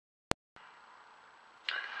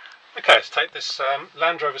Okay, let's take this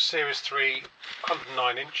Land Rover Series 3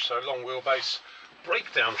 109-inch, so long wheelbase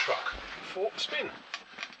breakdown truck for spin,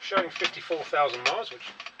 showing 54,000 miles, which is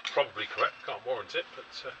probably correct, can't warrant it, but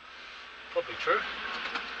probably true.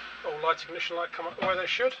 All light ignition light come up the way they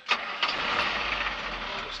should. It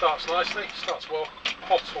starts nicely, starts well,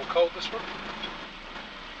 hot or cold this one.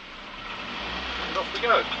 And off we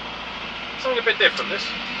go. Something a bit different this.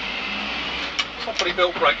 Properly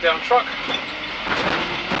built breakdown truck.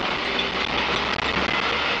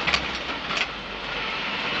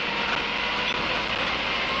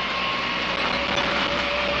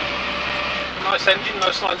 Nice engine,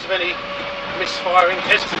 no signs of any misfiring,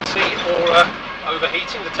 hesitancy or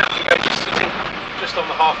overheating. The temperature gauge is sitting just on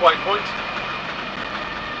the halfway point.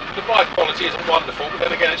 The ride quality isn't wonderful, but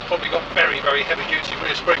then again it's probably got very, very heavy duty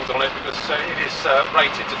rear springs on it because it is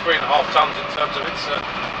rated to 3.5 tonnes in terms of its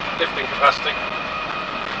lifting capacity.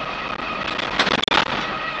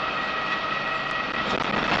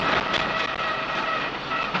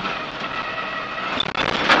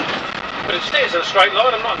 But it steers in a straight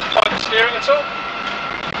line, I'm not into tight steering at all.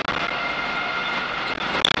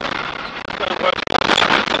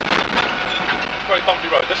 Very bumpy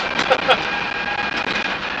road this.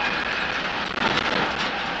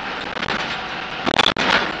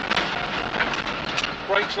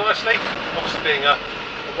 Brakes nicely, obviously being a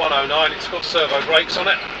 109 it's got servo brakes on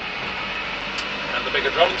it and the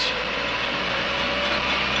bigger drums.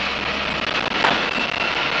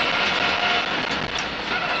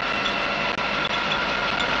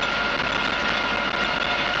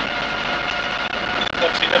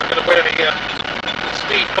 Obviously never going to win any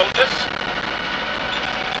speed contests.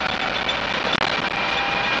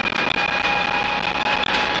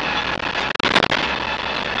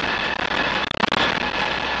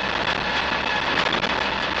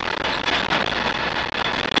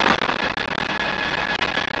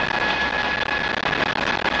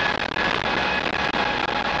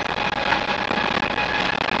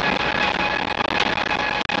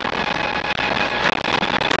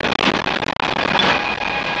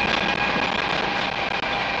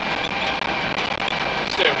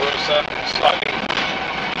 Slightly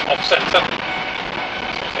off centre. So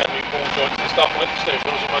if you have new ball joints and stuff on it, the steering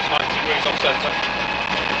wheel's almost 90 degrees off centre.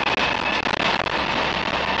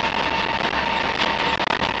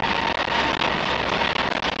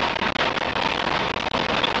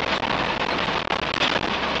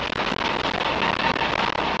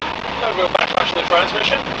 No real backlash in the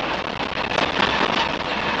transmission.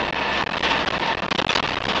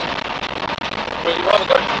 Really rather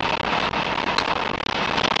good.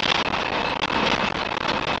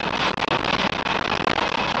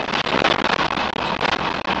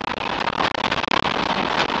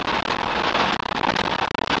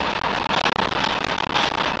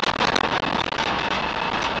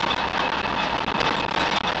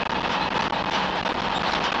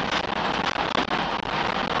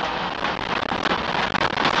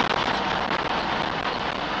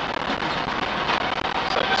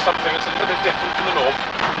 Something that's a little bit different from the norm.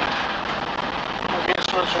 All the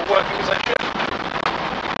instruments are working as they should.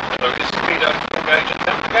 So it is speedo, full gauge and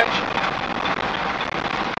temperature gauge.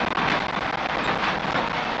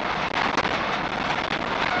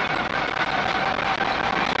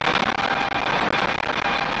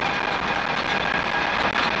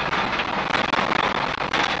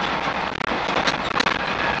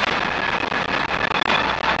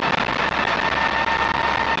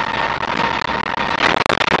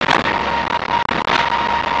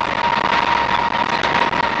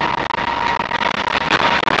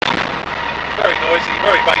 Noisy,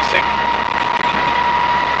 very basic,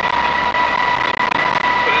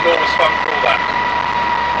 but enormous fun for all that.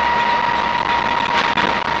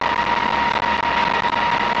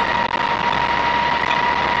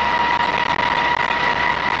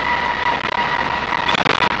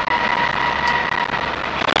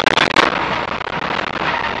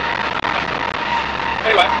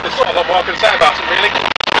 Anyway, there's not a lot more I can say about it really.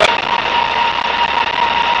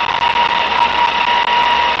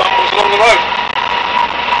 Bumbles along the road.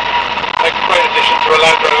 Make a great addition to a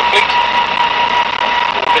Land Rover fleet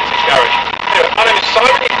or vintage garage. Anyway, my name is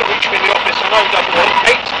Simon. You can reach me in the office on 018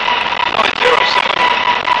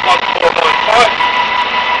 907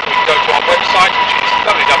 1495. You can go to our website, which is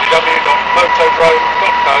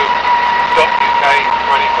www.motodrome.co.uk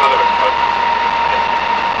for any further info.